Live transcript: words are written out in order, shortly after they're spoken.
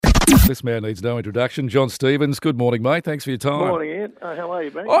This man needs no introduction. Jon Stevens, good morning, mate. Thanks for your time. Morning, Ed. How are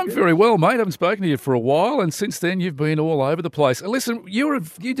you, mate? I'm very well, mate. I haven't spoken to you for a while, and since then you've been all over the place. Listen, you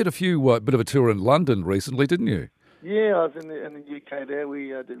did a few bit of a tour in London recently, didn't you? Yeah, I was in the UK there.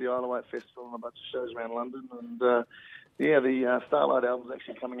 We did the Isle of Wight Festival and a bunch of shows around London. And, the Starlight album's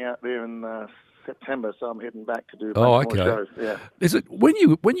actually coming out there in September, so I'm heading back to do a bunch more shows. Yeah. Is it when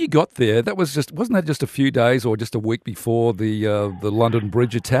you got there? Wasn't that just a few days or just a week before the London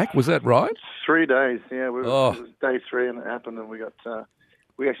Bridge attack? Was that right? 3 days. Yeah, it was day 3, and it happened, and we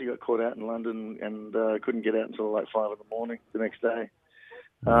actually got caught out in London and couldn't get out until like 5 a.m. the next day.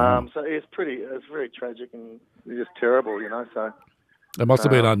 So it's very tragic and just terrible, So it must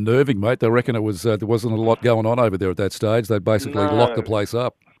have been unnerving, mate. They reckon it was there wasn't a lot going on over there at that stage. They basically locked the place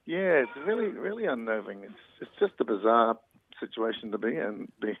up. Yeah, it's really, really unnerving. It's just a bizarre situation to be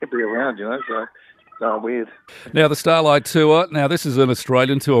around, So weird. Now, the Starlight Tour. Now, this is an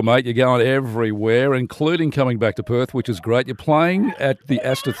Australian tour, mate. You're going everywhere, including coming back to Perth, which is great. You're playing at the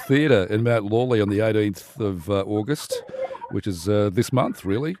Astor Theatre in Mount Lawley on the 18th of August, which is this month,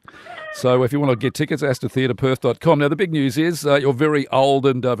 really. So if you want to get tickets, astortheatreperth.com. Now, the big news is your very old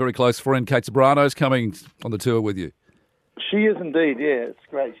and very close friend, Kate Ceberano, is coming on the tour with you. She is indeed, yeah. It's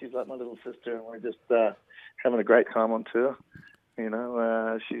great. She's like my little sister, and we're just having a great time on tour.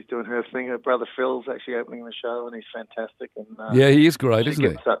 She's doing her thing. Her brother Phil's actually opening the show, and he's fantastic. And he is great, isn't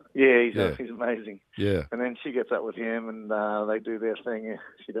he? He's amazing. Yeah. And then she gets up with him, and they do their thing.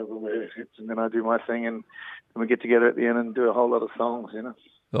 She does all their hits, and then I do my thing, and we get together at the end and do a whole lot of songs,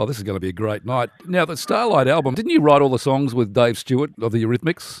 Oh, this is going to be a great night. Now, the Starlight album, didn't you write all the songs with Dave Stewart of the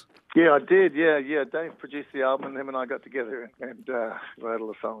Eurythmics? Yeah, I did, yeah. Dave produced the album, and him and I got together and wrote all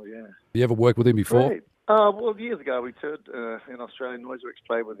the songs, yeah. You ever worked with him before? Great. Well, years ago we toured in Australia. Noiseworks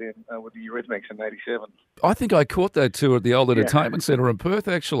played with him, with the Eurythmics in '87. I think I caught that tour at the old entertainment centre in Perth,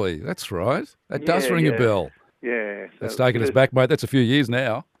 actually. That's right. That does ring a bell. Yeah. That's taken us back, mate. That's a few years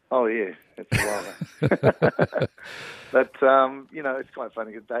now. Oh, yeah. It's a while. But, it's quite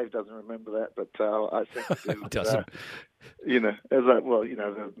funny because Dave doesn't remember that, but I think he doesn't. They were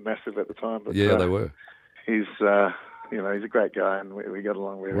massive at the time. But, yeah, they were. He's a great guy, and we got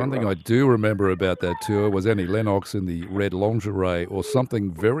along really well. One thing I do remember about that tour was Annie Lennox in the red lingerie, or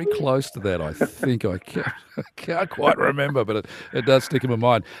something very close to that. I think I can't quite remember, but it does stick in my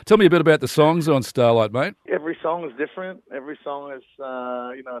mind. Tell me a bit about the songs on Starlight, mate. Every song is different. Every song is,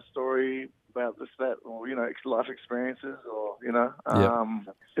 a story about this, that, or life experiences, or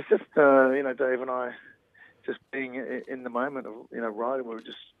it's just Dave and I just being in the moment of writing. We were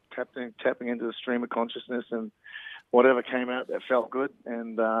just tapping into the stream of consciousness, and whatever came out that felt good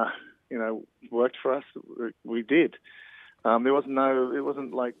and worked for us, we did. There was it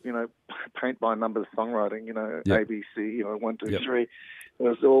wasn't like paint by numbers songwriting, ABC, 1, 2, 3. It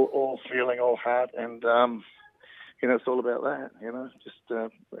was all feeling, all heart, and it's all about that,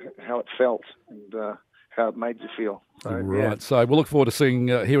 just how it felt and how it made you feel. So, right. So we'll look forward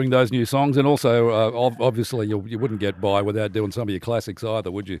to hearing those new songs, and also obviously you wouldn't get by without doing some of your classics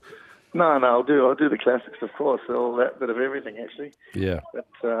either, would you? No, I'll do the classics, of course, all that bit of everything, actually. Yeah. But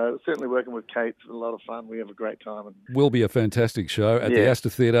certainly working with Kate is a lot of fun. We have a great time. Will be a fantastic show at the Astor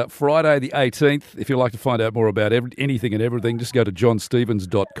Theatre, Friday the 18th. If you'd like to find out more about anything and everything, just go to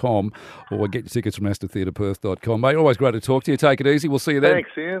jonstevens.com or get your tickets from astortheatreperth.com. Mate, always great to talk to you. Take it easy. We'll see you then. Thanks,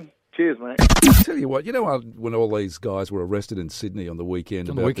 Ian. Cheers, mate. I'll tell you what, when all these guys were arrested in Sydney on the weekend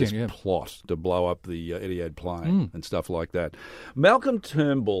this plot to blow up the Etihad plane and stuff like that, Malcolm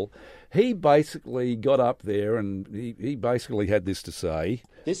Turnbull, he basically got up there and he basically had this to say.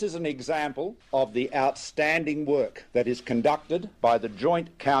 This is an example of the outstanding work that is conducted by the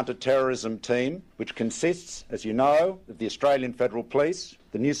Joint Counter-Terrorism Team, which consists, as you know, of the Australian Federal Police,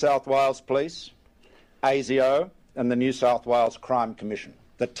 the New South Wales Police, ASIO, and the New South Wales Crime Commission.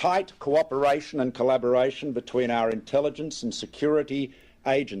 The tight cooperation and collaboration between our intelligence and security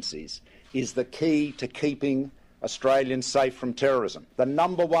agencies is the key to keeping Australians safe from terrorism. The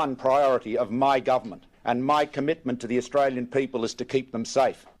number one priority of my government and my commitment to the Australian people is to keep them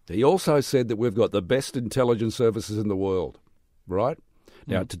safe. He also said that we've got the best intelligence services in the world, right?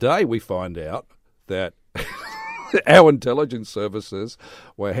 Now, today we find out that our intelligence services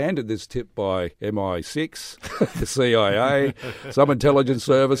were handed this tip by MI6, the CIA, some intelligence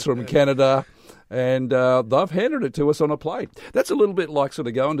service from Canada, and they've handed it to us on a plate. That's a little bit like sort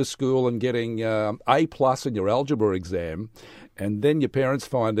of going to school and getting A+ in your algebra exam, and then your parents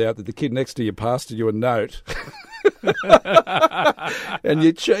find out that the kid next to you passed you a note. And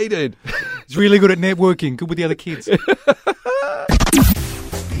you cheated. He's really good at networking, good with the other kids. Clap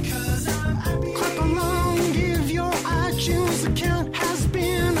along if your iTunes account has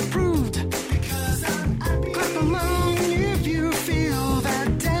been approved.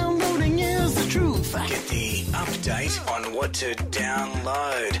 update on what to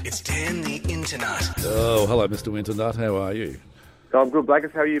download. It's Dan the Internut. Oh, hello, Mr. Internut. How are you? I'm good,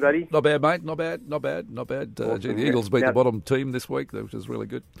 Blackers. How are you, buddy? Not bad, mate. Not bad. Awesome. Gee, the Eagles beat the bottom team this week, which is really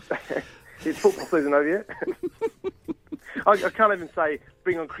good. Is football season over yet? I can't even say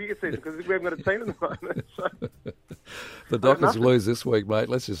bring on cricket season because we haven't got a team at the moment. So. The Dockers lose this week, mate.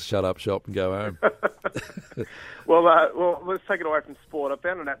 Let's just shut up shop and go home. Well, let's take it away from sport. I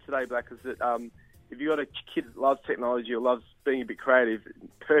found an app today, Blackers, that if you've got a kid that loves technology or loves being a bit creative,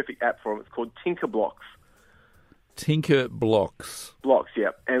 perfect app for them. It's called Tinker Blocks. Tinker Blocks. Blocks,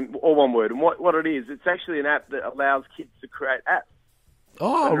 yeah, and all one word. And what it is, it's actually an app that allows kids to create apps.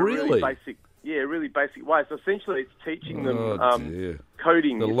 Oh, really? Really basic way. So essentially, it's teaching them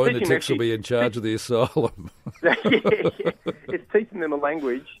coding. The lunatics will be in charge of the asylum. It's teaching them a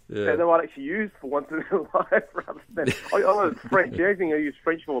language that they might actually use for once in their life. Rather than, I know French. The only thing I use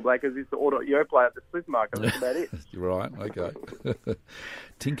French for, Blackers, is to order Yoplait at the supermarket. That's about it. Right. Okay.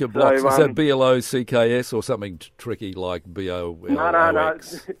 Tinker Blocks. Is that BLOCKS or something tricky like BOLOX? No.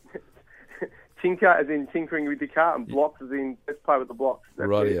 Tinker as in tinkering with your car, and blocks as in let's play with the blocks.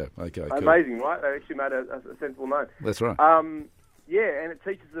 Right, yeah. Okay, cool. Amazing, right? They actually made a sensible note. That's right. And it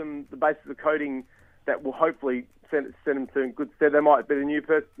teaches them the basics of coding that will hopefully send them to good stead. They might be the new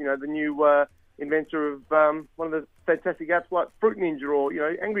person, the new inventor of one of the fantastic apps like Fruit Ninja or,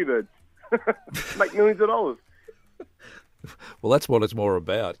 Angry Birds. Make millions of dollars. Well, that's what it's more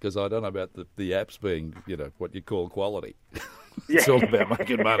about, because I don't know about the apps being, what you call quality. It's all about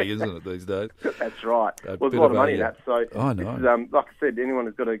making money, isn't it, these days? That's right. There's a lot of money in that. So, I know. Like I said, anyone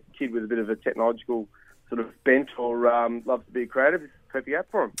who's got a kid with a bit of a technological sort of bent or loves to be creative, it's a perfect app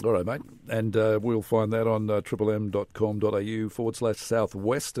for them. All right, mate. And we'll find that on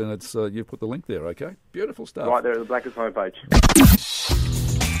triplem.com.au/southwest, and it's you've put the link there, okay? Beautiful stuff. Right there at the Blackers homepage.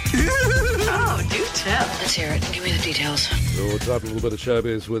 Oh, do tell. Let's hear it. Give me the details. We'll type a little bit of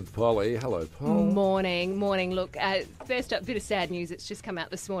showbiz with Polly. Hello, Paul. Morning. Look, first up, bit of sad news. It's just come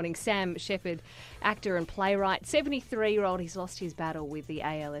out this morning. Sam Shepard, actor and playwright, 73-year-old. He's lost his battle with the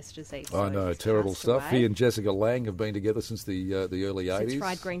ALS disease. I know, terrible stuff. Away. He and Jessica Lange have been together since the early 80s. Since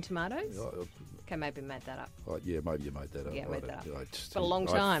Fried Green Tomatoes? Okay, maybe made that up. Yeah, maybe you made that up. Yeah, made that up. For a long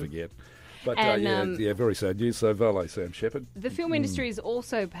time. I forget. But, very sad news. So, Valet Sam Shepard. The film industry is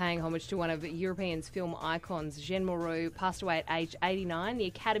also paying homage to one of Europe's film icons. Jeanne Moreau passed away at age 89. The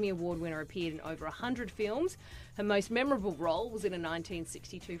Academy Award winner appeared in over 100 films. Her most memorable role was in a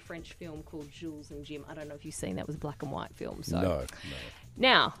 1962 French film called Jules and Jim. I don't know if you've seen that. It was a black and white film. So. No.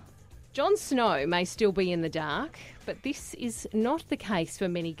 Now, Jon Snow may still be in the dark, but this is not the case for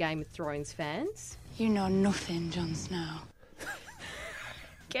many Game of Thrones fans. You know nothing, Jon Snow.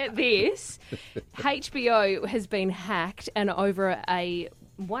 Get this, HBO has been hacked and over a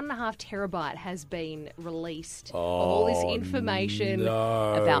 1.5 terabyte has been released of all this information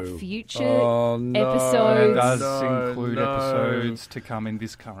about future episodes. It does include episodes to come in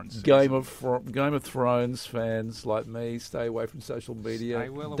this current season. Game of Thrones fans like me, stay away from social media.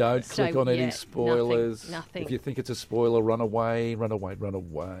 Don't click on any spoilers. Nothing. If you think it's a spoiler, run away.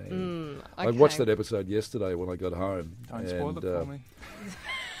 Okay. I watched that episode yesterday when I got home. Don't spoil it for me.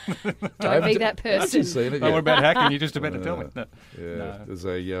 Don't be that person. Seen it Don't worry about hacking. You're just about to tell me. No. There's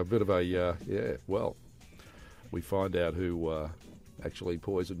a bit of a well, we find out who actually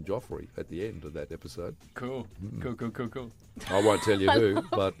poisoned Joffrey at the end of that episode. Cool. I won't tell you who,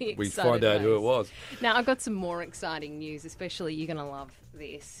 but we find out who it was. Now, I've got some more exciting news, especially you're going to love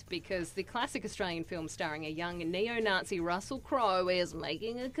this, because the classic Australian film starring a young neo-Nazi Russell Crowe is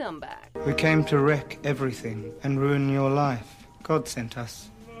making a comeback. We came to wreck everything and ruin your life. God sent us.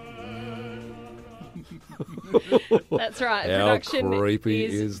 That's right. How creepy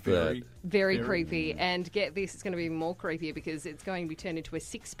is that? Very creepy. And get this, it's going to be more creepier because it's going to be turned into a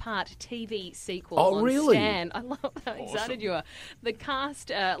 6-part TV sequel on really? Stan. I love how excited you are. The cast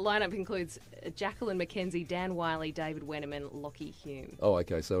lineup includes Jacqueline McKenzie, Dan Wiley, David Wennerman, Lockie Hume. Oh,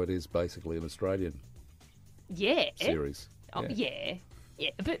 okay, so it is basically an Australian series. Oh, yeah. Yeah,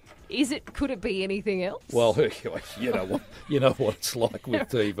 but could it be anything else? Well, you know what it's like with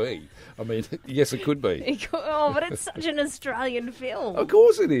TV. I mean, yes, it could be. But it's such an Australian film. Of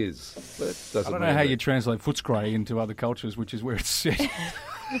course it is. But I don't know how you translate Footscray into other cultures, which is where it's set.